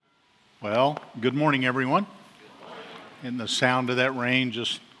Well, good morning, everyone. And the sound of that rain,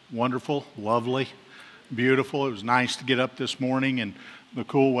 just wonderful, lovely, beautiful. It was nice to get up this morning and the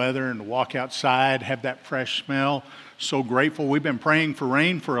cool weather and to walk outside, have that fresh smell. So grateful. We've been praying for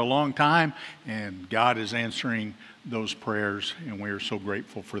rain for a long time, and God is answering those prayers, and we are so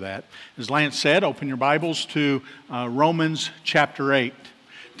grateful for that. As Lance said, open your Bibles to Romans chapter 8.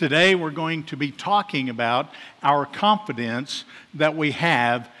 Today we're going to be talking about our confidence that we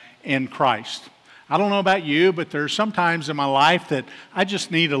have in Christ. I don't know about you, but there's some times in my life that I just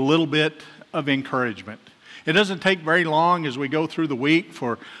need a little bit of encouragement. It doesn't take very long as we go through the week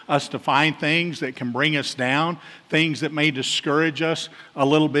for us to find things that can bring us down, things that may discourage us a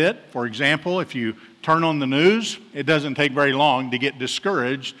little bit. For example, if you turn on the news, it doesn't take very long to get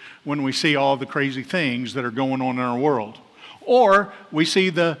discouraged when we see all the crazy things that are going on in our world. Or we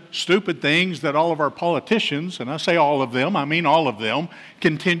see the stupid things that all of our politicians, and I say all of them, I mean all of them,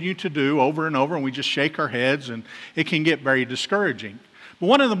 continue to do over and over, and we just shake our heads, and it can get very discouraging. But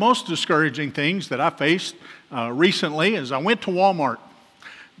one of the most discouraging things that I faced recently is I went to Walmart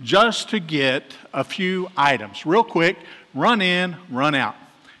just to get a few items. Real quick, run in, run out.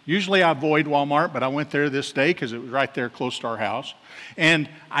 Usually I avoid Walmart, but I went there this day because it was right there close to our house. And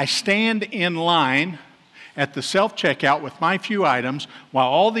I stand in line at the self-checkout with my few items while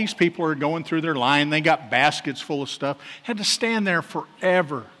all these people are going through their line. They got baskets full of stuff. Had to stand there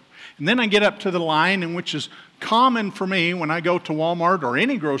forever. And then I get up to the line, and which is common for me when I go to Walmart or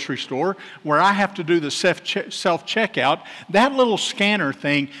any grocery store where I have to do the self-checkout. That little scanner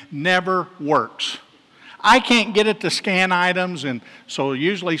thing never works. I can't get it to scan items, and so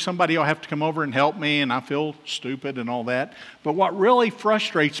usually somebody will have to come over and help me, and I feel stupid and all that. But what really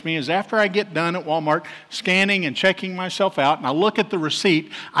frustrates me is after I get done at Walmart scanning and checking myself out, and I look at the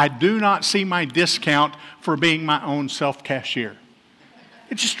receipt, I do not see my discount for being my own self-cashier.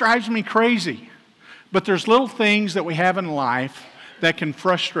 It just drives me crazy. But there's little things that we have in life that can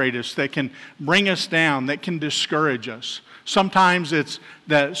frustrate us, that can bring us down, that can discourage us. Sometimes it's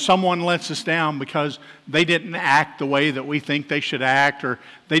that someone lets us down because they didn't act the way that we think they should act, or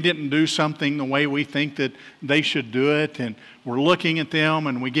they didn't do something the way we think that they should do it, and we're looking at them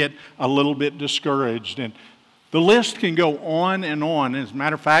and we get a little bit discouraged. And the list can go on and on. As a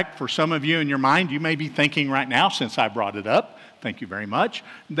matter of fact, for some of you in your mind, you may be thinking right now, since I brought it up, thank you very much,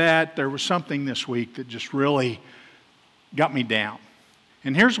 that there was something this week that just really got me down.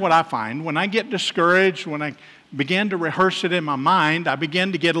 And here's what I find. When I get discouraged, when I begin to rehearse it in my mind, I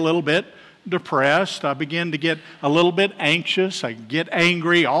begin to get a little bit depressed. I begin to get a little bit anxious. I get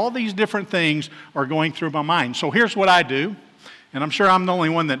angry. All these different things are going through my mind. So here's what I do, and I'm sure I'm the only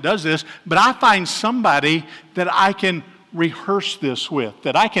one that does this, but I find somebody that I can rehearse this with,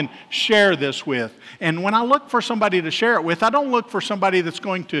 that I can share this with. And when I look for somebody to share it with, I don't look for somebody that's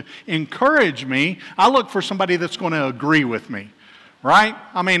going to encourage me. I look for somebody that's going to agree with me. Right?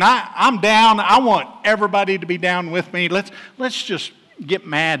 I mean, I'm down. I want everybody to be down with me. Let's just get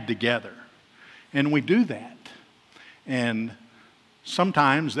mad together. And we do that. And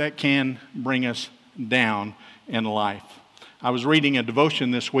sometimes that can bring us down in life. I was reading a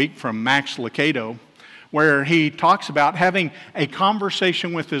devotion this week from Max Lucado where he talks about having a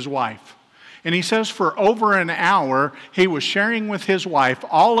conversation with his wife. And he says for over an hour, he was sharing with his wife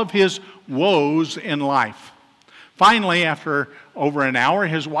all of his woes in life. Finally, after over an hour,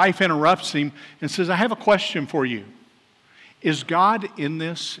 his wife interrupts him and says, I have a question for you. Is God in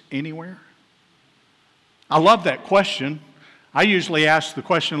this anywhere? I love that question. I usually ask the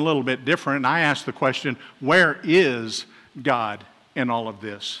question a little bit different. I ask the question, where is God in all of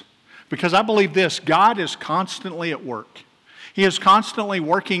this? Because I believe this, God is constantly at work. He is constantly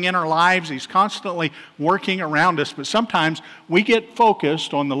working in our lives. He's constantly working around us. But sometimes we get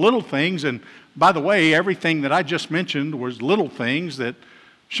focused on the little things. And by the way, everything that I just mentioned was little things that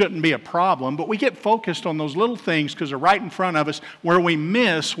shouldn't be a problem. But we get focused on those little things because they're right in front of us where we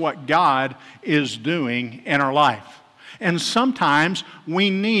miss what God is doing in our life. And sometimes we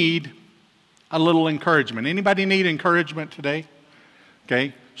need a little encouragement. Anybody need encouragement today?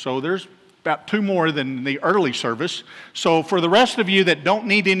 Okay, so there's about two more than the early service. So for the rest of you that don't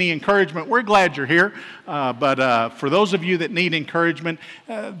need any encouragement, we're glad you're here. But for those of you that need encouragement,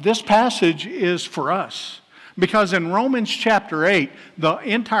 this passage is for us. Because in Romans chapter 8, the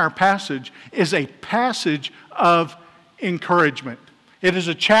entire passage is a passage of encouragement. It is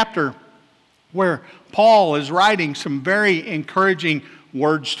a chapter where Paul is writing some very encouraging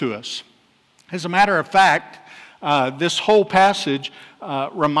words to us. As a matter of fact, this whole passage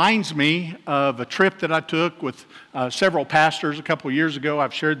reminds me of a trip that I took with several pastors a couple of years ago.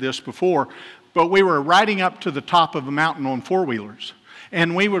 I've shared this before, but we were riding up to the top of a mountain on four-wheelers.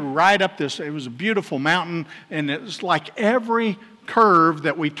 And we would ride up this, it was a beautiful mountain, and it was like every curve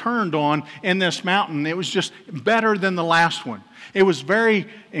that we turned on in this mountain, it was just better than the last one. It was very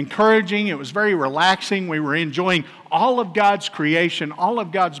encouraging. It was very relaxing. We were enjoying all of God's creation, all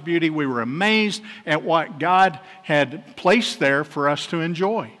of God's beauty. We were amazed at what God had placed there for us to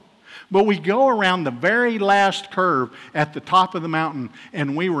enjoy. But we go around the very last curve at the top of the mountain,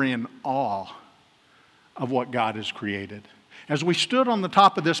 and we were in awe of what God has created. As we stood on the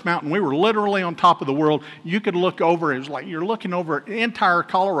top of this mountain, we were literally on top of the world. You could look over, it was like you're looking over the entire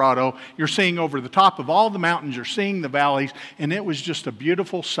Colorado. You're seeing over the top of all the mountains, you're seeing the valleys, and it was just a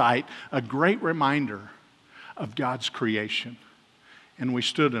beautiful sight, a great reminder of God's creation. And we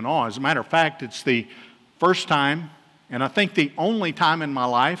stood in awe. As a matter of fact, it's the first time, and I think the only time in my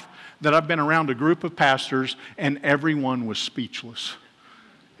life, that I've been around a group of pastors and everyone was speechless.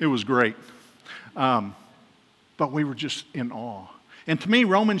 It was great. But we were just in awe. And to me,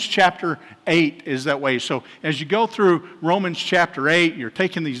 Romans chapter 8 is that way. So as you go through Romans chapter 8, you're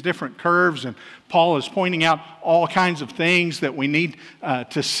taking these different curves, and Paul is pointing out all kinds of things that we need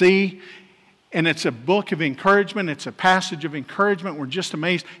to see. And it's a book of encouragement. It's a passage of encouragement. We're just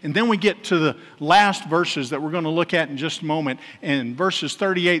amazed. And then we get to the last verses that we're going to look at in just a moment, in verses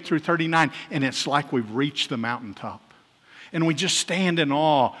 38 through 39, and it's like we've reached the mountaintop. And we just stand in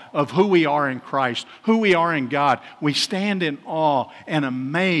awe of who we are in Christ, who we are in God. We stand in awe and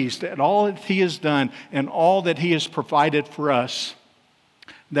amazed at all that He has done and all that He has provided for us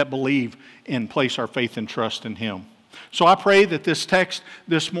that believe and place our faith and trust in Him. So I pray that this text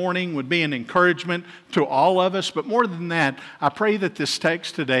this morning would be an encouragement to all of us. But more than that, I pray that this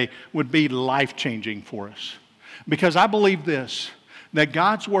text today would be life-changing for us. Because I believe this, that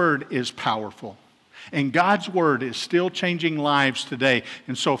God's Word is powerful. And God's Word is still changing lives today.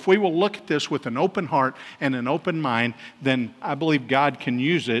 And so if we will look at this with an open heart and an open mind, then I believe God can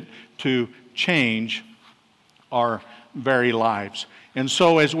use it to change our very lives. And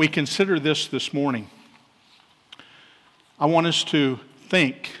so as we consider this morning, I want us to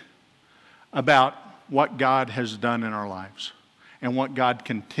think about what God has done in our lives and what God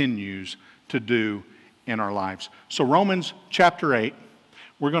continues to do in our lives. So Romans chapter 8.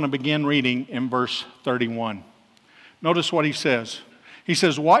 We're going to begin reading in verse 31. Notice what he says. He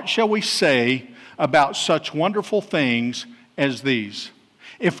says, "What shall we say about such wonderful things as these?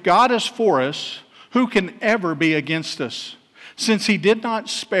 If God is for us, who can ever be against us? Since He did not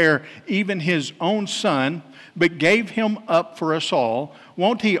spare even His own Son, but gave Him up for us all,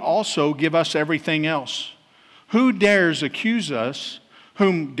 won't He also give us everything else? Who dares accuse us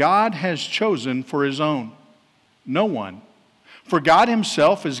whom God has chosen for His own? No one. For God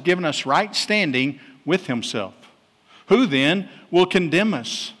Himself has given us right standing with Himself. Who then will condemn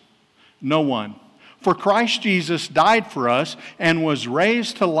us? No one. For Christ Jesus died for us and was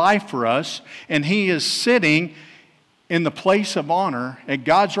raised to life for us, and He is sitting in the place of honor at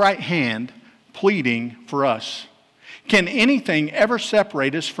God's right hand, pleading for us. Can anything ever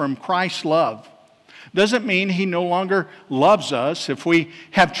separate us from Christ's love? Does it mean He no longer loves us if we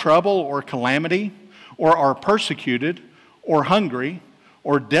have trouble or calamity, or are persecuted, or hungry,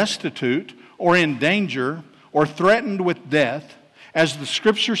 or destitute, or in danger, or threatened with death? As the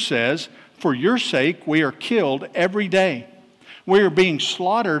Scripture says, for your sake we are killed every day. We are being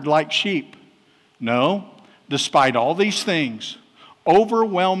slaughtered like sheep. No, despite all these things,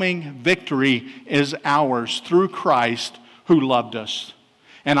 overwhelming victory is ours through Christ who loved us.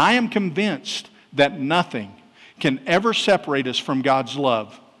 And I am convinced that nothing can ever separate us from God's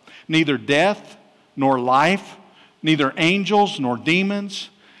love. Neither death nor life, neither angels nor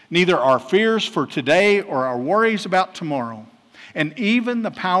demons, neither our fears for today or our worries about tomorrow, and even the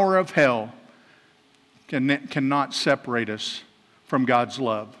power of hell cannot separate us from God's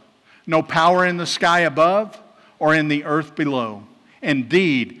love. No power in the sky above or in the earth below.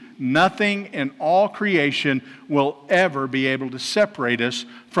 Indeed, nothing in all creation will ever be able to separate us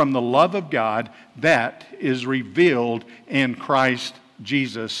from the love of God that is revealed in Christ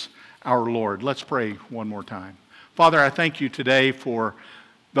Jesus our Lord. Let's pray one more time. Father, I thank You today for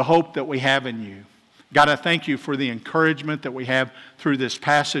the hope that we have in You. God, I thank You for the encouragement that we have through this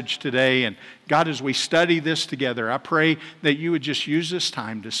passage today. And God, as we study this together, I pray that You would just use this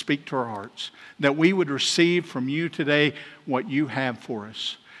time to speak to our hearts, that we would receive from You today what You have for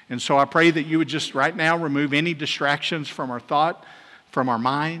us. And so I pray that You would just right now remove any distractions from our thought, from our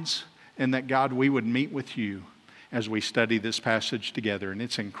minds, and that, God, we would meet with You as we study this passage together. And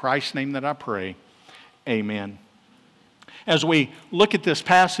it's in Christ's name that I pray. Amen. As we look at this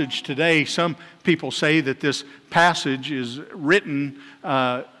passage today, some people say that this passage is written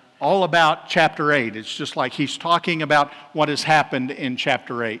all about chapter 8. It's just like he's talking about what has happened in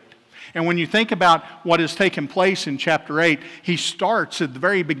chapter 8. And when you think about what has taken place in chapter 8, he starts at the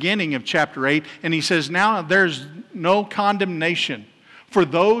very beginning of chapter 8, and he says, now there's no condemnation for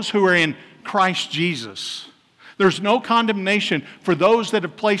those who are in Christ Jesus. There's no condemnation for those that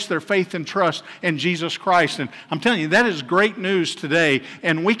have placed their faith and trust in Jesus Christ. And I'm telling you, that is great news today,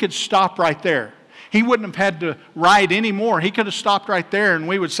 and we could stop right there. He wouldn't have had to write any more. He could have stopped right there, and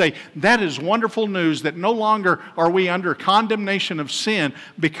we would say, that is wonderful news that no longer are we under condemnation of sin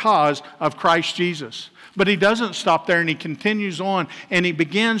because of Christ Jesus. But he doesn't stop there, and he continues on, and he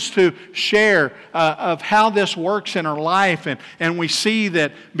begins to share of how this works in our life. And we see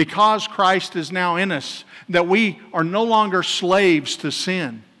that because Christ is now in us, that we are no longer slaves to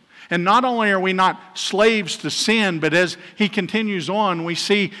sin. And not only are we not slaves to sin, but as he continues on, we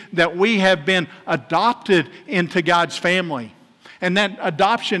see that we have been adopted into God's family. And that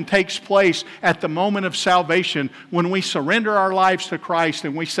adoption takes place at the moment of salvation when we surrender our lives to Christ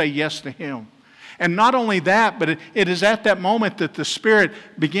and we say yes to him. And not only that, but it is at that moment that the Spirit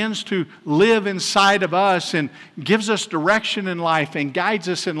begins to live inside of us and gives us direction in life and guides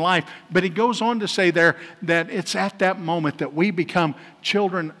us in life. But he goes on to say there that it's at that moment that we become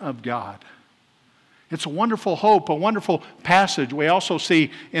children of God. It's a wonderful hope, a wonderful passage. We also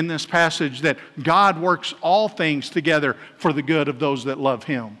see in this passage that God works all things together for the good of those that love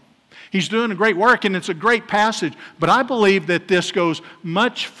him. He's doing a great work, and it's a great passage. But I believe that this goes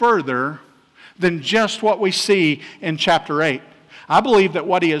much further than just what we see in chapter 8. I believe that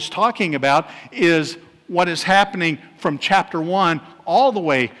what he is talking about is what is happening from chapter 1 all the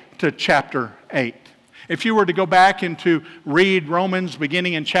way to chapter 8. If you were to go back and to read Romans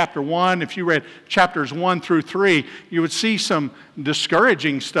beginning in chapter 1, if you read chapters 1 through 3, you would see some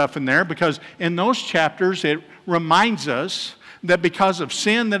discouraging stuff in there, because in those chapters it reminds us that because of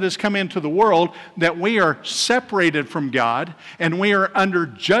sin that has come into the world, that we are separated from God and we are under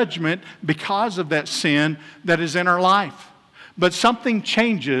judgment because of that sin that is in our life. But something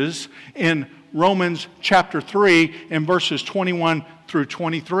changes in Romans chapter 3 in verses 21 through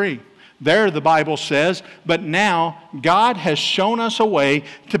 23. There the Bible says, but now God has shown us a way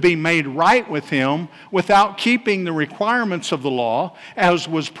to be made right with him without keeping the requirements of the law, as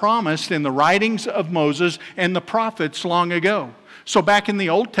was promised in the writings of Moses and the prophets long ago. So back in the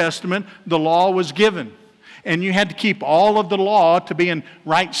Old Testament, the law was given, and you had to keep all of the law to be in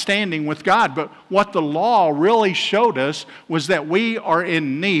right standing with God. But what the law really showed us was that we are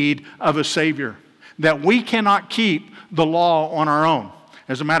in need of a Savior, that we cannot keep the law on our own.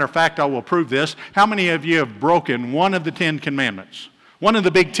 As a matter of fact, I will prove this. How many of you have broken one of the 10 commandments? One of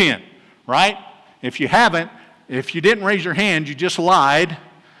the big 10, right? If you haven't, if you didn't raise your hand, you just lied.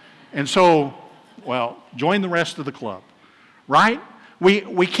 And so, well, join the rest of the club, right?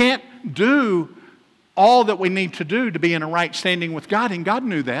 We can't do all that we need to do to be in a right standing with God, and God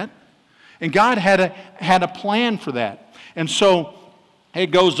knew that. And God had a plan for that. And so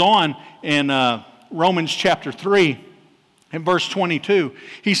it goes on in Romans chapter 3. In verse 22,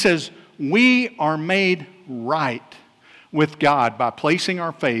 he says, we are made right with God by placing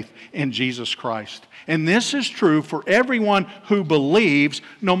our faith in Jesus Christ. And this is true for everyone who believes,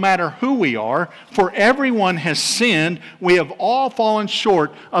 no matter who we are. For everyone has sinned. We have all fallen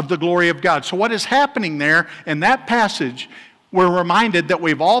short of the glory of God. So what is happening there in that passage, we're reminded that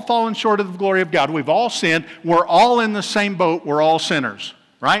we've all fallen short of the glory of God. We've all sinned. We're all in the same boat. We're all sinners,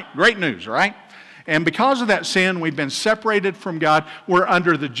 right? Great news, right? And because of that sin, we've been separated from God. We're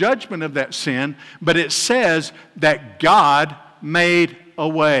under the judgment of that sin. But it says that God made a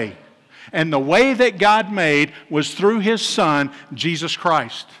way. And the way that God made was through his Son, Jesus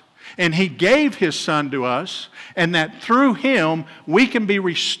Christ. And he gave his Son to us, and that through him we can be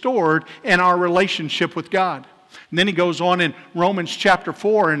restored in our relationship with God. And then he goes on in Romans chapter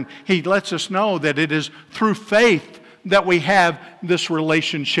 4, and he lets us know that it is through faith that we have this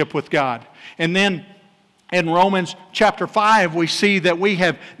relationship with God. And then in Romans chapter 5, we see that we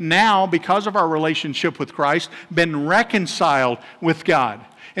have now, because of our relationship with Christ, been reconciled with God.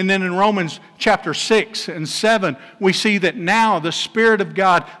 And then in Romans chapter 6 and 7, we see that now the Spirit of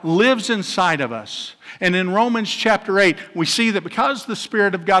God lives inside of us. And in Romans chapter 8, we see that because the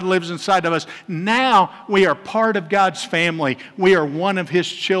Spirit of God lives inside of us, now we are part of God's family. We are one of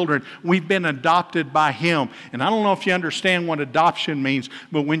his children. We've been adopted by him. And I don't know if you understand what adoption means,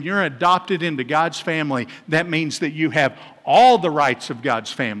 but when you're adopted into God's family, that means that you have all the rights of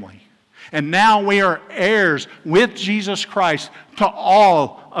God's family. And now we are heirs with Jesus Christ to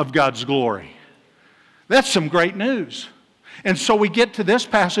all of God's glory. That's some great news. And so we get to this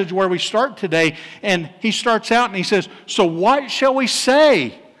passage where we start today, and he starts out and he says, so what shall we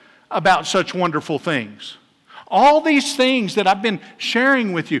say about such wonderful things? All these things that I've been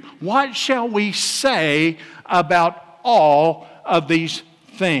sharing with you, what shall we say about all of these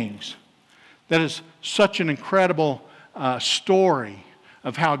things? That is such an incredible story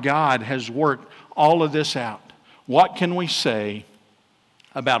of how God has worked all of this out. What can we say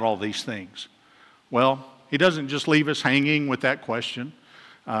about all these things? Well, He doesn't just leave us hanging with that question.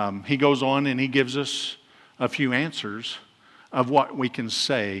 He goes on and He gives us a few answers of what we can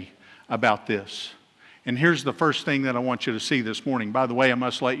say about this. And here's the first thing that I want you to see this morning. By the way, I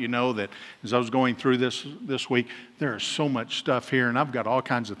must let you know that as I was going through this week, there is so much stuff here, and I've got all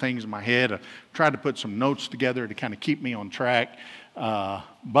kinds of things in my head. I tried to put some notes together to kind of keep me on track,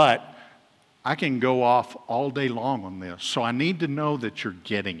 but I can go off all day long on this. So I need to know that you're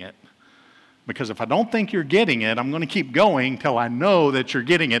getting it. Because if I don't think you're getting it, I'm going to keep going till I know that you're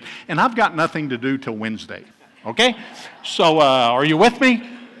getting it. And I've got nothing to do till Wednesday. Okay? So are you with me?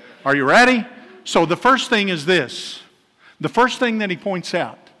 Are you ready? So the first thing is this. The first thing that he points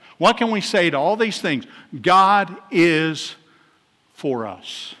out. What can we say to all these things? God is for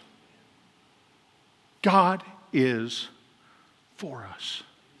us. God is for us.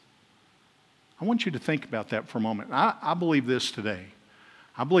 I want you to think about that for a moment. I believe this today.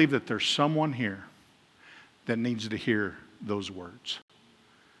 I believe that there's someone here that needs to hear those words.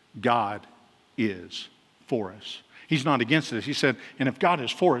 God is for us. He's not against us. He said, and if God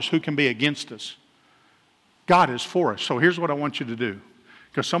is for us, who can be against us? God is for us. So here's what I want you to do,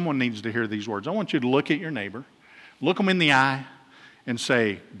 because someone needs to hear these words. I want you to look at your neighbor, look them in the eye, and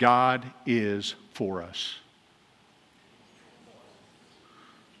say, God is for us.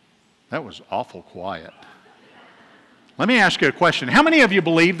 That was awful quiet. Let me ask you a question. How many of you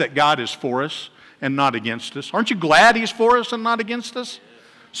believe that God is for us and not against us? Aren't you glad He's for us and not against us?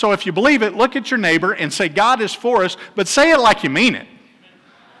 So if you believe it, look at your neighbor and say, God is for us, but say it like you mean it.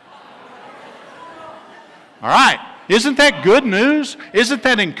 All right. Isn't that good news? Isn't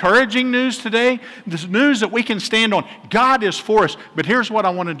that encouraging news today? This news that we can stand on. God is for us. But here's what I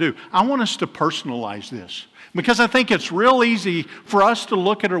want to do. I want us to personalize this. Because I think it's real easy for us to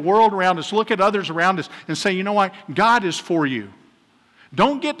look at our world around us, look at others around us, and say, you know what? God is for you.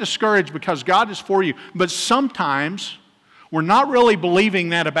 Don't get discouraged because God is for you. But sometimes we're not really believing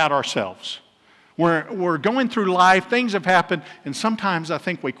that about ourselves. We're going through life, things have happened, and sometimes I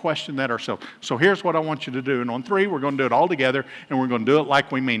think we question that ourselves. So here's what I want you to do. And on 3, we're going to do it all together, and we're going to do it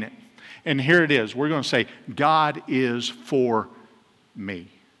like we mean it. And here it is. We're going to say, God is for me.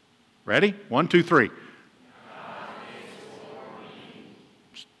 Ready? 1, 2, 3.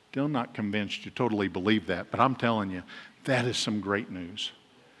 Still not convinced you totally believe that, but I'm telling you, that is some great news.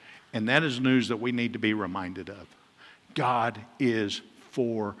 And that is news that we need to be reminded of. God is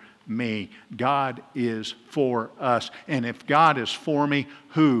for me. God is for us. And if God is for me,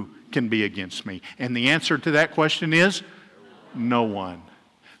 who can be against me? And the answer to that question is no one.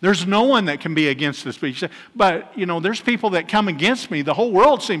 There's no one that can be against us. But, there's people that come against me. The whole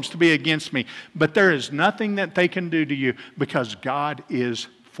world seems to be against me. But there is nothing that they can do to you because God is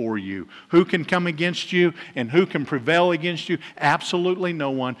for you. Who can come against you and who can prevail against you? Absolutely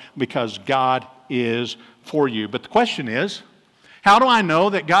no one, because God is for you. But the question is, how do I know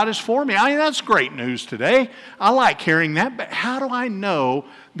that God is for me? That's great news today. I like hearing that, but how do I know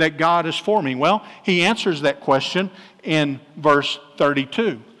that God is for me? Well, he answers that question in verse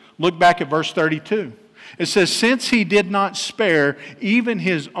 32. Look back at verse 32. It says, since He did not spare even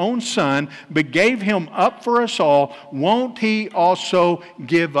His own Son, but gave Him up for us all, won't He also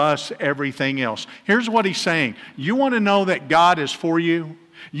give us everything else? Here's what he's saying. You want to know that God is for you?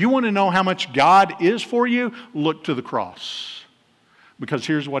 You want to know how much God is for you? Look to the cross. Because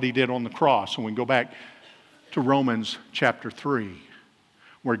here's what He did on the cross. And we go back to Romans chapter 3,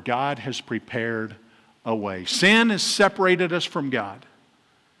 where God has prepared a way. Sin has separated us from God.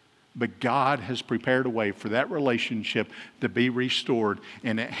 But God has prepared a way for that relationship to be restored.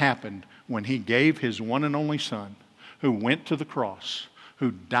 And it happened when He gave His one and only Son, who went to the cross,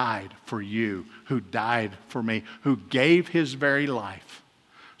 who died for you, who died for me, who gave His very life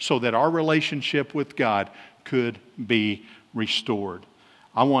so that our relationship with God could be restored.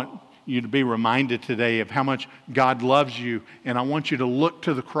 I want you to be reminded today of how much God loves you. And I want you to look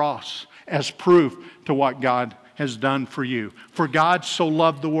to the cross as proof to what God has done for you. For God so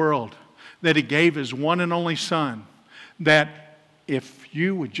loved the world that He gave His one and only Son, that if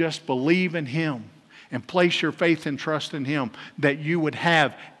you would just believe in Him and place your faith and trust in Him, that you would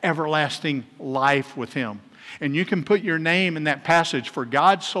have everlasting life with Him. And you can put your name in that passage. For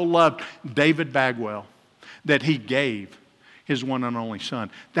God so loved David Bagwell that He gave His one and only Son.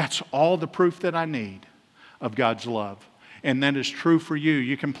 That's all the proof that I need of God's love. And that is true for you.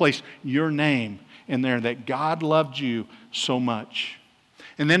 You can place your name in there, that God loved you so much.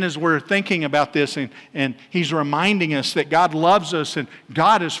 And then as we're thinking about this, and he's reminding us that God loves us and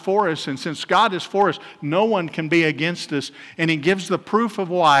God is for us. And since God is for us, no one can be against us. And he gives the proof of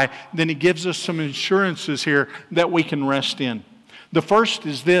why. Then he gives us some assurances here that we can rest in. The first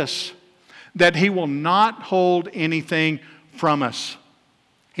is this, that he will not hold anything from us.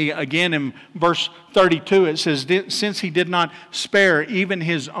 Again, in verse 32, it says, since he did not spare even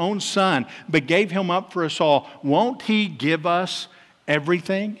his own son, but gave him up for us all, won't he give us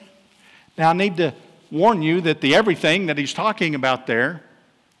everything? Now, I need to warn you that the everything that he's talking about there,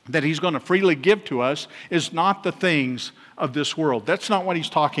 that he's going to freely give to us, is not the things of this world. That's not what he's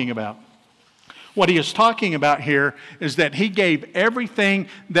talking about. What he is talking about here is that he gave everything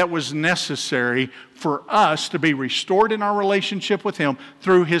that was necessary for us to be restored in our relationship with him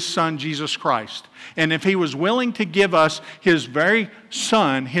through his son, Jesus Christ. And if he was willing to give us his very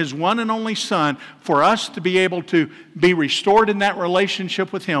son, his one and only son, for us to be able to be restored in that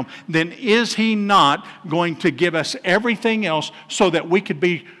relationship with him, then is he not going to give us everything else so that we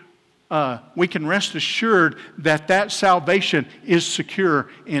can rest assured that that salvation is secure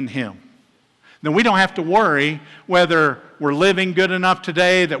in him? Then we don't have to worry whether we're living good enough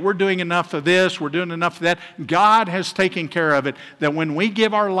today, that we're doing enough of this, we're doing enough of that. God has taken care of it, that when we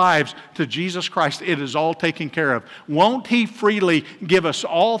give our lives to Jesus Christ, it is all taken care of. Won't he freely give us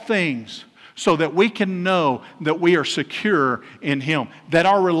all things so that we can know that we are secure in him, that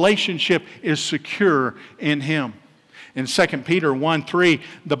our relationship is secure in him? In 2 Peter 1:3,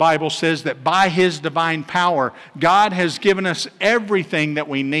 the Bible says that by his divine power, God has given us everything that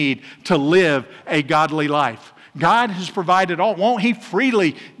we need to live a godly life. God has provided all. Won't he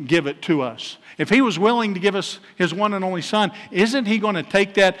freely give it to us? If he was willing to give us his one and only son, isn't he going to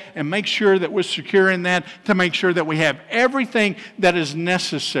take that and make sure that we're secure in that, to make sure that we have everything that is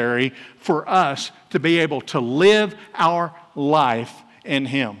necessary for us to be able to live our life in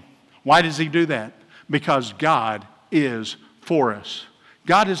him? Why does he do that? Because God is for us.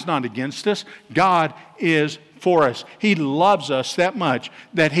 God is not against us. God is for us. He loves us that much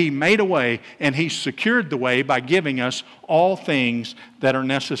that he made a way, and he secured the way by giving us all things that are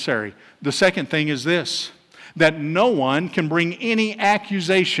necessary. The second thing is this, that no one can bring any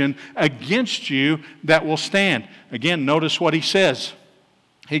accusation against you that will stand. Again, notice what he says.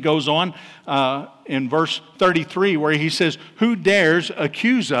 He goes on in verse 33 where he says, who dares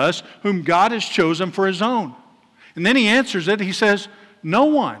accuse us whom God has chosen for his own? And then he answers it. He says, no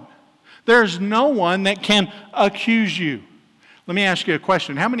one. There's no one that can accuse you. Let me ask you a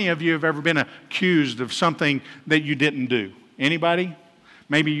question. How many of you have ever been accused of something that you didn't do? Anybody?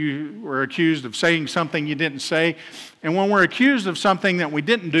 Maybe you were accused of saying something you didn't say. And when we're accused of something that we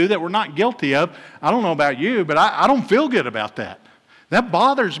didn't do, that we're not guilty of, I don't know about you, but I don't feel good about that. That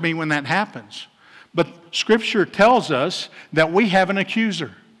bothers me when that happens. But Scripture tells us that we have an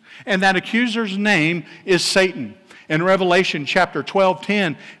accuser. And that accuser's name is Satan. In Revelation chapter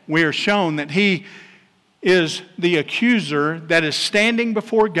 12:10, we are shown that he is the accuser that is standing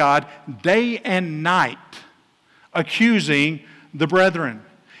before God day and night, accusing the brethren.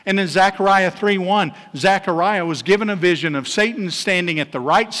 And in Zechariah 3:1, Zechariah was given a vision of Satan standing at the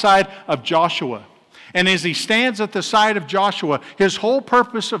right side of Joshua. And as he stands at the side of Joshua, his whole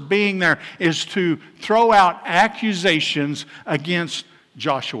purpose of being there is to throw out accusations against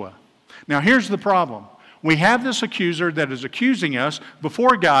Joshua. Now here's the problem. We have this accuser that is accusing us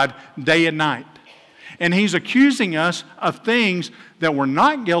before God day and night. And he's accusing us of things that we're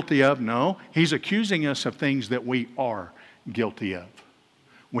not guilty of. No, he's accusing us of things that we are guilty of.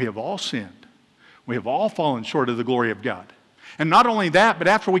 We have all sinned. We have all fallen short of the glory of God. And not only that, but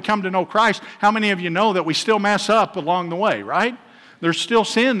after we come to know Christ, how many of you know that we still mess up along the way, right? There's still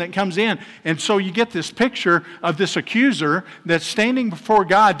sin that comes in. And so you get this picture of this accuser that's standing before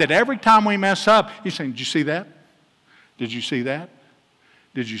God, that every time we mess up, he's saying, did you see that? Did you see that?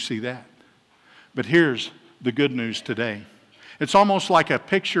 Did you see that? But here's the good news today. It's almost like a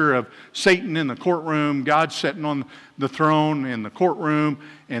picture of Satan in the courtroom, God sitting on the throne in the courtroom,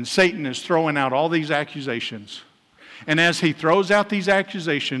 and Satan is throwing out all these accusations. And as he throws out these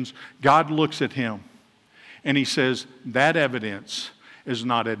accusations, God looks at him. And he says, that evidence is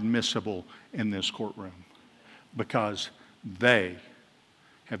not admissible in this courtroom because they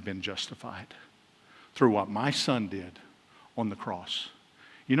have been justified through what my son did on the cross.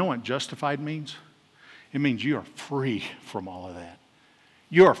 You know what justified means? It means you are free from all of that.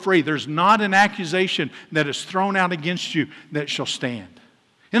 You are free. There's not an accusation that is thrown out against you that shall stand.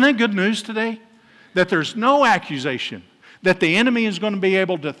 Isn't that good news today? That there's no accusation. that the enemy is going to be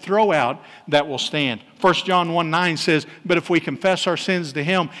able to throw out that will stand. 1 John 1:9 says, but if we confess our sins to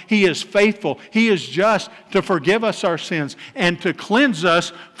Him, He is faithful, He is just to forgive us our sins and to cleanse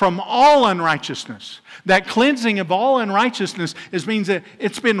us from all unrighteousness. That cleansing of all unrighteousness means that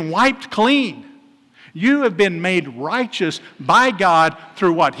it's been wiped clean. You have been made righteous by God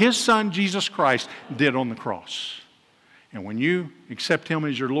through what His Son, Jesus Christ, did on the cross. And when you accept Him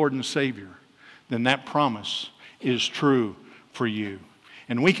as your Lord and Savior, then that promise is true for you.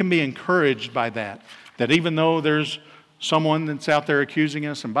 And we can be encouraged by that even though there's someone that's out there accusing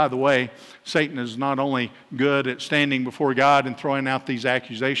us, and by the way, Satan is not only good at standing before God and throwing out these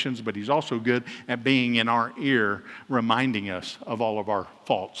accusations, but he's also good at being in our ear, reminding us of all of our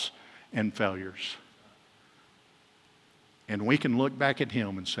faults and failures. And we can look back at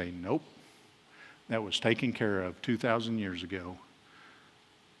him and say, nope, that was taken care of 2,000 years ago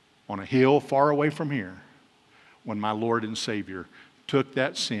on a hill far away from here, when my Lord and Savior took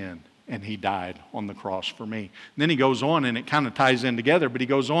that sin and He died on the cross for me. And then he goes on, and it kind of ties in together, but he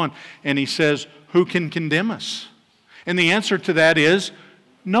goes on and he says, who can condemn us? And the answer to that is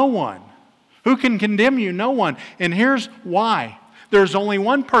no one. Who can condemn you? No one. And here's why. There's only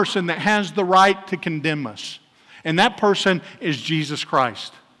one person that has the right to condemn us, and that person is Jesus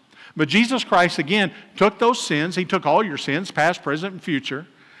Christ. But Jesus Christ, again, took those sins. He took all your sins, past, present, and future.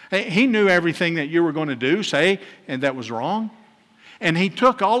 He knew everything that you were going to do, say, and that was wrong. And He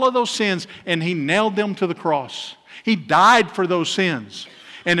took all of those sins and He nailed them to the cross. He died for those sins.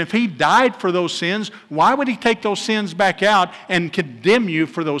 And if He died for those sins, why would He take those sins back out and condemn you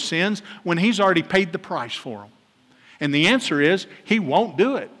for those sins when He's already paid the price for them? And the answer is, He won't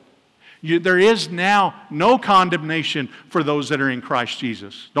do it. There is now no condemnation for those that are in Christ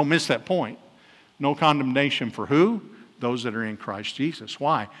Jesus. Don't miss that point. No condemnation for who? Those that are in Christ Jesus.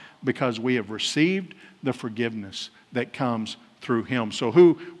 Why? Because we have received the forgiveness that comes through Him. So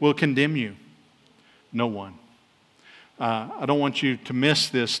who will condemn you? No one. I don't want you to miss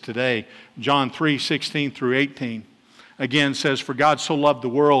this today. John 3:16 through 18 again says, for God so loved the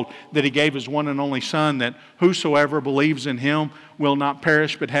world that He gave His one and only Son, that whosoever believes in Him will not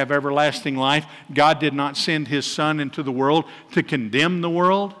perish but have everlasting life. God did not send His Son into the world to condemn the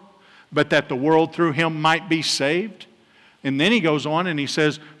world, but that the world through Him might be saved. And then He goes on and He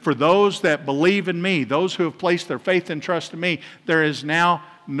says, for those that believe in Me, those who have placed their faith and trust in Me, there is now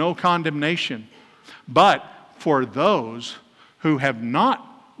no condemnation. But for those who have not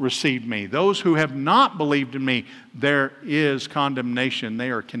received Me, those who have not believed in Me, there is condemnation.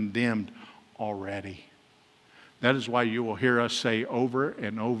 They are condemned already. That is why you will hear us say over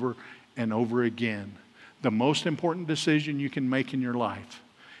and over and over again, the most important decision you can make in your life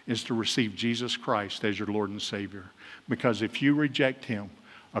is to receive Jesus Christ as your Lord and Savior. Because if you reject Him,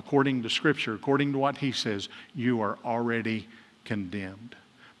 according to Scripture, according to what He says, you are already condemned.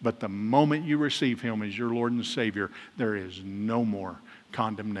 But the moment you receive Him as your Lord and Savior, there is no more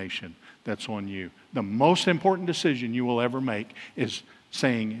condemnation that's on you. The most important decision you will ever make is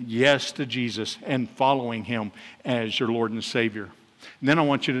saying yes to Jesus and following Him as your Lord and Savior. And then I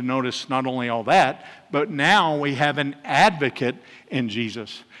want you to notice not only all that, but now we have an advocate in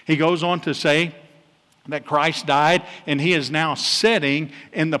Jesus. He goes on to say that Christ died and He is now sitting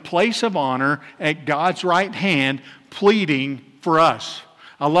in the place of honor at God's right hand, pleading for us.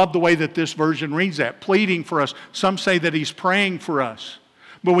 I love the way that this version reads that, pleading for us. Some say that He's praying for us.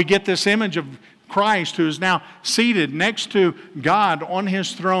 But we get this image of Christ who is now seated next to God on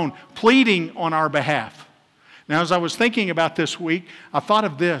His throne, pleading on our behalf. Now, as I was thinking about this week, I thought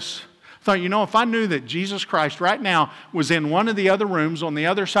of this. I thought, if I knew that Jesus Christ right now was in one of the other rooms on the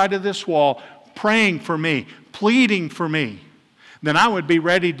other side of this wall, praying for me, pleading for me, then I would be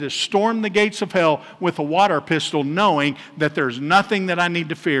ready to storm the gates of hell with a water pistol, knowing that there's nothing that I need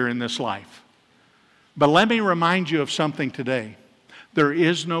to fear in this life. But let me remind you of something today. There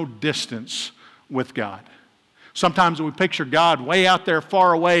is no distance with God. Sometimes we picture God way out there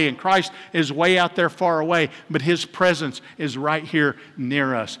far away, and Christ is way out there far away, but His presence is right here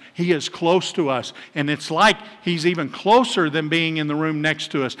near us. He is close to us, and it's like He's even closer than being in the room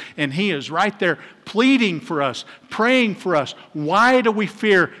next to us, and He is right there pleading for us, praying for us. Why do we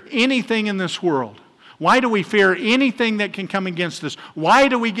fear anything in this world? Why do we fear anything that can come against us? Why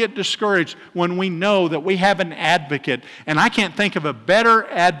do we get discouraged when we know that we have an advocate? And I can't think of a better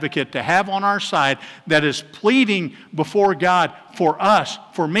advocate to have on our side that is pleading before God for us,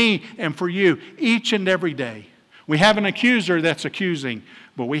 for me, and for you each and every day. We have an accuser that's accusing,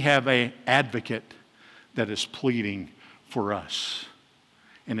 but we have an advocate that is pleading for us.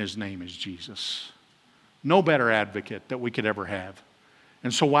 And His name is Jesus. No better advocate that we could ever have.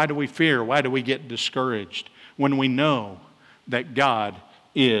 And so why do we fear? Why do we get discouraged when we know that God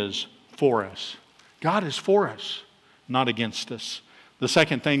is for us. God is for us, not against us. The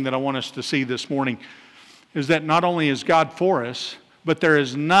second thing that I want us to see this morning is that not only is God for us, but there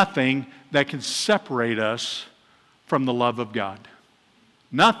is nothing that can separate us from the love of God.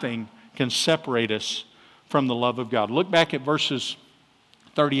 Nothing can separate us from the love of God. Look back at verses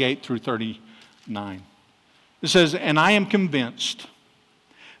 38 through 39. It says, "And I am convinced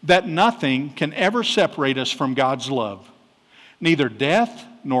that nothing can ever separate us from God's love. Neither death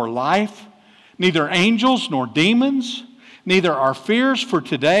nor life, neither angels nor demons, neither our fears for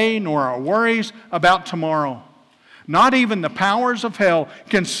today nor our worries about tomorrow. Not even the powers of hell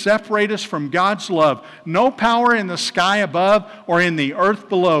can separate us from God's love. No power in the sky above or in the earth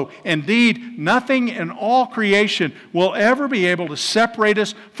below. Indeed, nothing in all creation will ever be able to separate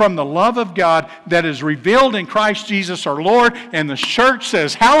us from the love of God that is revealed in Christ Jesus our Lord." And the church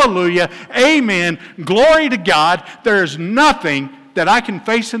says, hallelujah, amen, glory to God. There is nothing that I can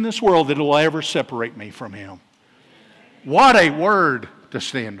face in this world that will ever separate me from Him. What a word to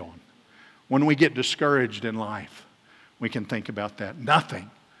stand on. When we get discouraged in life, we can think about that.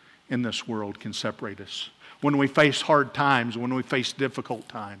 Nothing in this world can separate us. When we face hard times, when we face difficult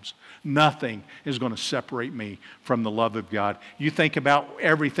times, nothing is going to separate me from the love of God. You think about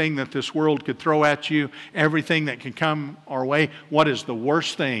everything that this world could throw at you, everything that can come our way. What is the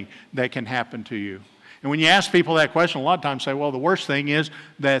worst thing that can happen to you? And when you ask people that question, a lot of times say, well, the worst thing is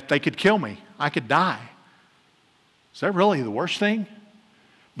that they could kill me. I could die. Is that really the worst thing?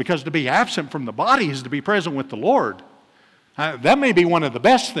 Because to be absent from the body is to be present with the Lord. That may be one of the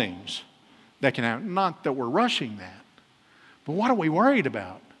best things that can happen. Not that we're rushing that. But what are we worried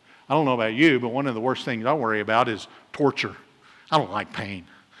about? I don't know about you, but one of the worst things I worry about is torture. I don't like pain.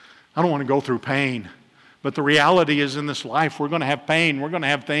 I don't want to go through pain. But the reality is in this life, we're going to have pain. We're going to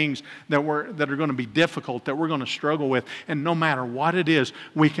have things that are going to be difficult, that we're going to struggle with. And no matter what it is,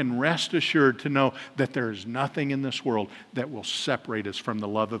 we can rest assured to know that there is nothing in this world that will separate us from the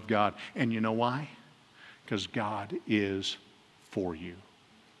love of God. And you know why? Because God is for you,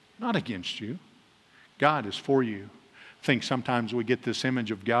 not against you. God is for you. I think sometimes we get this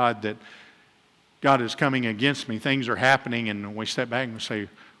image of God that God is coming against me. Things are happening, and we step back and we say,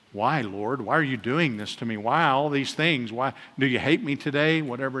 why, Lord? Why are you doing this to me? Why all these things? Why do you hate me today?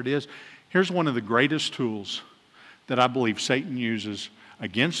 Whatever it is. Here's one of the greatest tools that I believe Satan uses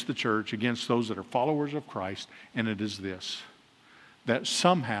against the church, against those that are followers of Christ, and it is this: that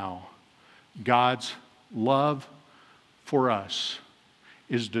somehow God's love for us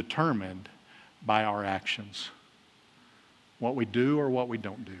is determined by our actions. What we do or what we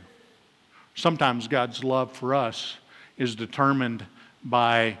don't do. Sometimes God's love for us is determined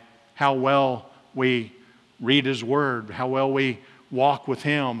by how well we read His Word, how well we walk with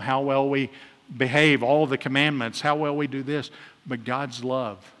Him, how well we behave, all the commandments, how well we do this. But God's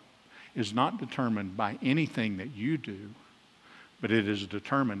love is not determined by anything that you do, but it is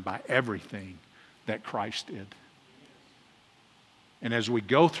determined by everything that Christ did. And as we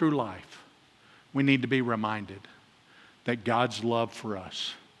go through life, we need to be reminded that God's love for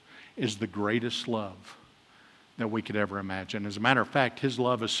us is the greatest love that we could ever imagine. As a matter of fact, His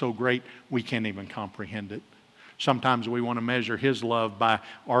love is so great we can't even comprehend it. Sometimes we want to measure His love by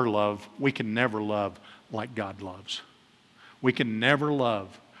our love. We can never love like God loves. We can never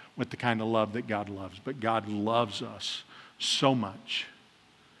love with the kind of love that God loves. But God loves us so much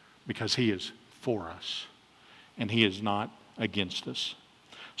because He is for us and He is not against us.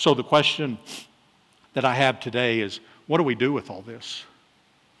 So the question that I have today is, what do we do with all this?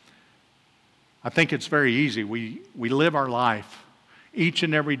 I think it's very easy. We live our life each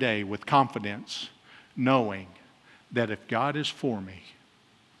and every day with confidence, knowing that if God is for me,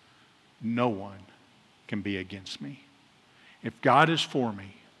 no one can be against me. If God is for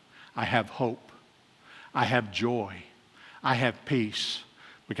me, I have hope, I have joy, I have peace,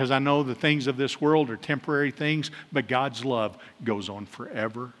 because I know the things of this world are temporary things, but God's love goes on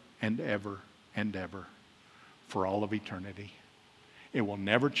forever and ever and ever, for all of eternity. It will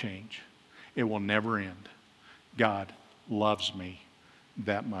never change. It will never end. God loves me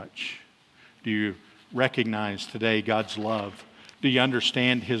that much. Do you recognize today God's love? Do you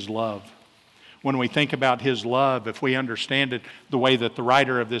understand His love? When we think about His love, if we understand it the way that the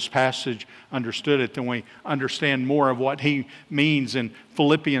writer of this passage understood it, then we understand more of what he means in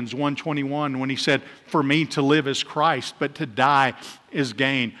Philippians 1:21 when he said, "For me to live is Christ, but to die is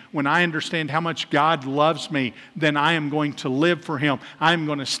gain." When I understand how much God loves me, then I am going to live for Him. I am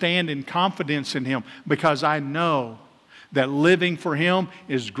going to stand in confidence in Him because I know that living for Him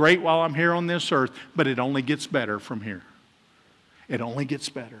is great while I'm here on this earth, but it only gets better from here. It only gets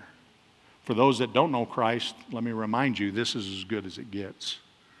better. For those that don't know Christ, let me remind you, this is as good as it gets.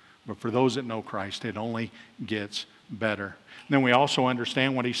 But for those that know Christ, it only gets better. And then we also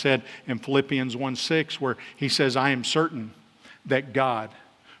understand what he said in Philippians 1:6, where he says, I am certain that God,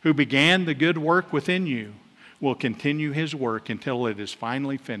 who began the good work within you, will continue his work until it is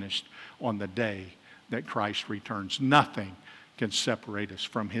finally finished on the day that Christ returns. Nothing can separate us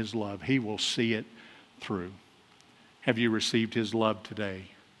from his love. He will see it through. Have you received his love today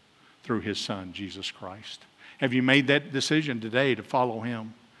through his Son, Jesus Christ? Have you made that decision today to follow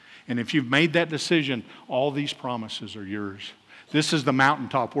him? And if you've made that decision, all these promises are yours. This is the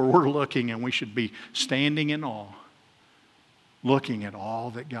mountaintop where we're looking, and we should be standing in awe, looking at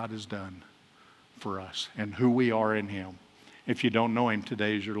all that God has done for us and who we are in him. If you don't know him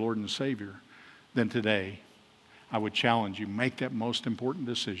today as your Lord and Savior, then today I would challenge you, make that most important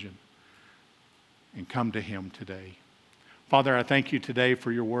decision and come to him today. Father, I thank you today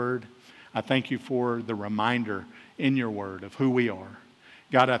for your word. I thank you for the reminder in your word of who we are.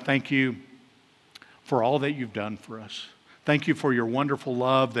 God, I thank you for all that you've done for us. Thank you for your wonderful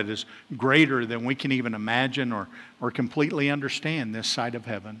love that is greater than we can even imagine or completely understand this side of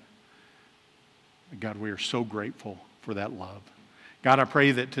heaven. God, we are so grateful for that love. God, I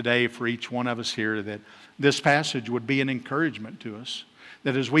pray that today for each one of us here that this passage would be an encouragement to us.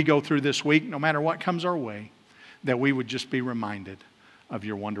 That as we go through this week, no matter what comes our way, that we would just be reminded of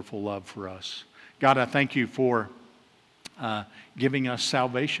your wonderful love for us. God, I thank you for giving us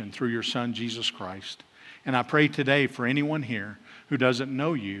salvation through your Son, Jesus Christ. And I pray today for anyone here who doesn't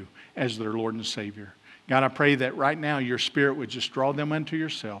know you as their Lord and Savior. God, I pray that right now your Spirit would just draw them unto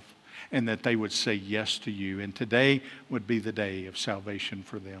yourself and that they would say yes to you. And today would be the day of salvation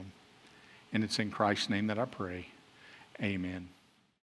for them. And it's in Christ's name that I pray. Amen.